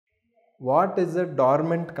What is a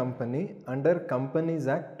dormant company under Companies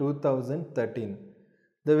Act 2013?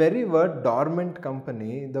 The very word dormant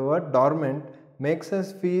company, the word dormant makes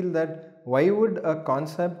us feel that why would a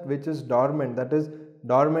concept which is dormant, that is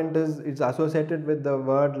dormant is it's associated with the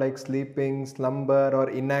word like sleeping, slumber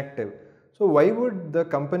or inactive. So why would the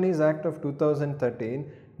Companies Act of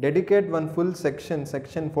 2013 dedicate one full section,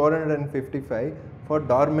 section 455 for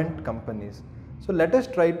dormant companies? So let us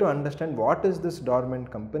try to understand what is this dormant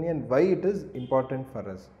company and why it is important for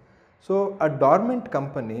us. So a dormant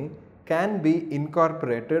company can be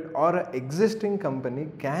incorporated, or an existing company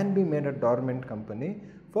can be made a dormant company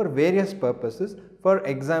for various purposes. For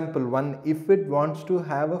example, one, if it wants to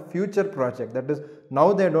have a future project, that is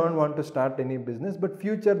now they don't want to start any business but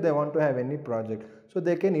future they want to have any project, so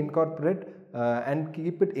they can incorporate and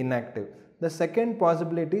keep it inactive. The second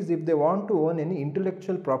possibility is if they want to own any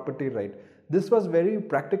intellectual property right. This was very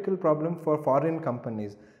practical problem for foreign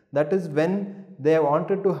companies. That is when they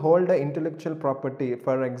wanted to hold a intellectual property,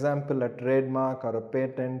 for example a trademark or a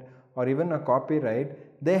patent or even a copyright,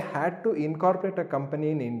 they had to incorporate a company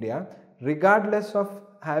in India regardless of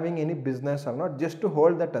having any business or not, just to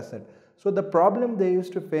hold that asset. So the problem they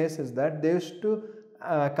used to face is that they used to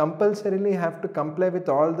compulsorily have to comply with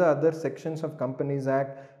all the other sections of Companies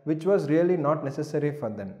Act, which was really not necessary for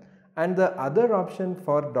them. And the other option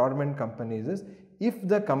for dormant companies is if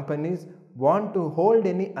the companies want to hold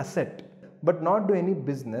any asset but not do any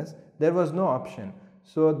business, there was no option.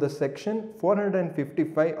 So the section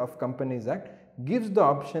 455 of Companies Act gives the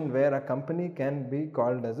option where a company can be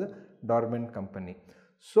called as a dormant company.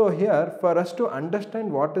 So here, for us to understand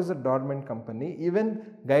what is a dormant company, even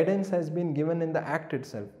guidance has been given in the Act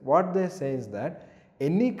itself. What they say is that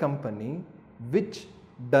any company which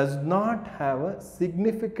does not have a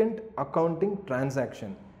significant accounting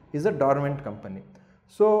transaction is a dormant company.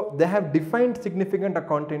 So they have defined significant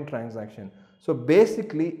accounting transaction. So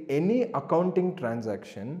basically any accounting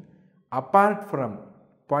transaction apart from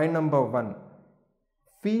point number 1,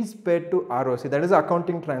 fees paid to ROC, that is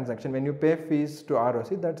accounting transaction. When you pay fees to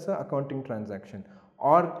ROC, that's an accounting transaction,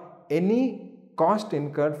 or any cost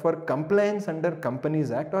incurred for compliance under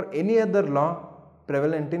Companies Act or any other law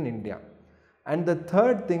prevalent in India. And the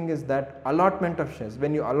third thing is that allotment of shares.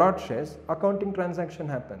 When you allot shares, accounting transaction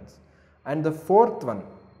happens. And the fourth one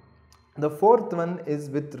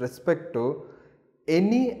is with respect to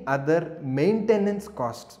any other maintenance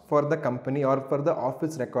costs for the company or for the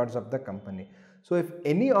office records of the company. So if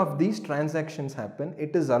any of these transactions happen,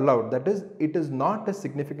 it is allowed. That is, it is not a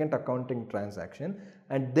significant accounting transaction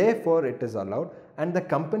and therefore it is allowed, and the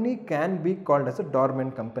company can be called as a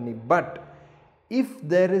dormant company. But if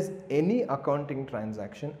there is any accounting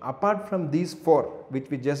transaction apart from these four which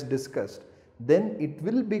we just discussed, then it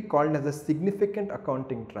will be called as a significant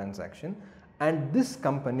accounting transaction, and this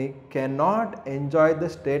company cannot enjoy the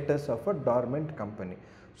status of a dormant company.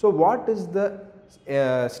 So what is the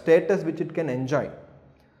status which it can enjoy?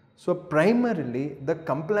 So primarily the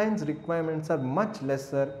compliance requirements are much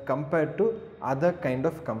lesser compared to other kind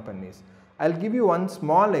of companies. I'll give you one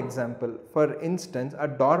small example. For instance, a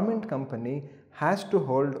dormant company has to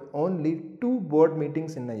hold only 2 board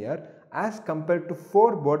meetings in a year as compared to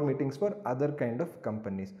 4 board meetings for other kind of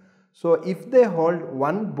companies. So if they hold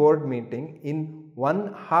 1 board meeting in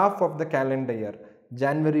 1/2 of the calendar year,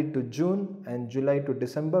 January to June and July to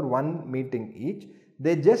December, 1 meeting each,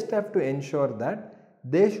 they just have to ensure that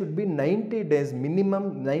there should be 90 days,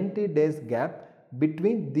 minimum 90 days gap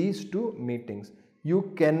between these 2 meetings.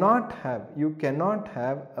 You cannot have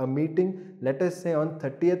a meeting, let us say on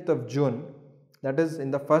 30th of June, that is in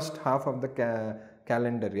the first half of the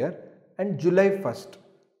calendar year, and July 1st.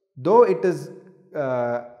 Though it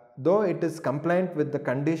is compliant with the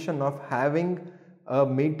condition of having a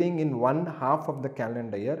meeting in 1/2 of the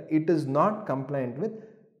calendar year, it is not compliant with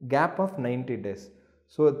gap of 90 days.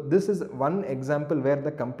 So this is one example where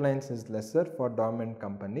the compliance is lesser for dormant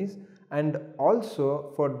companies. And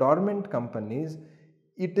also for dormant companies,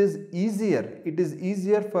 it is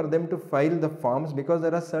easier for them to file the forms, because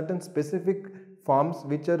there are certain specific forms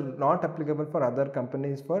which are not applicable for other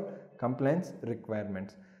companies for compliance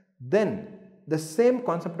requirements. Then the same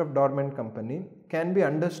concept of dormant company can be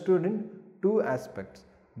understood in 2 aspects.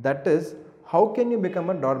 That is, how can you become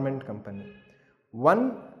a dormant company? One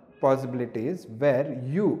possibility is where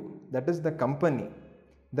you, that is the company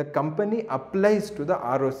applies to the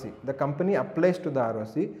ROC. The company applies to the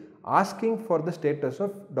ROC asking for the status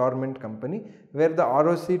of dormant company, where the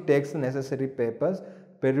ROC takes the necessary papers,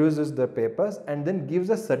 peruses the papers, and then gives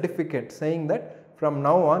a certificate saying that from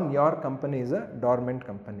now on your company is a dormant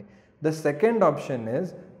company. The second option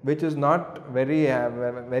is which is not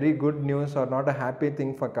very good news or not a happy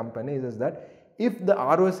thing for companies, is that if the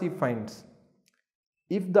ROC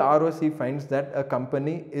finds that a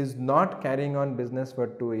company is not carrying on business for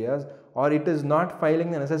 2 years, or it is not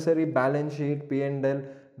filing the necessary balance sheet, P&L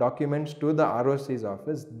documents to the ROC's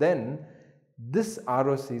office, then this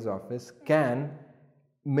ROC's office can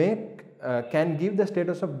give the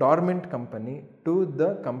status of dormant company to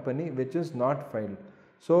the company which is not filed.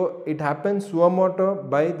 So it happens suo motu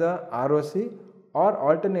by the ROC, or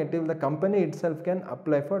alternative, the company itself can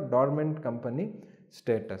apply for dormant company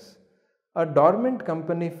status. A dormant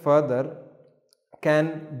company further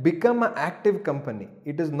can become an active company.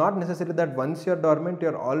 It is not necessary that once you are dormant, you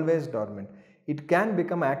are always dormant. It can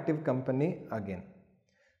become an active company again.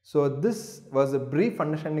 So this was a brief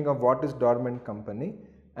understanding of what is dormant company,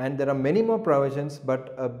 and there are many more provisions,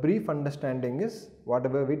 but a brief understanding is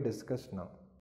whatever we discussed now.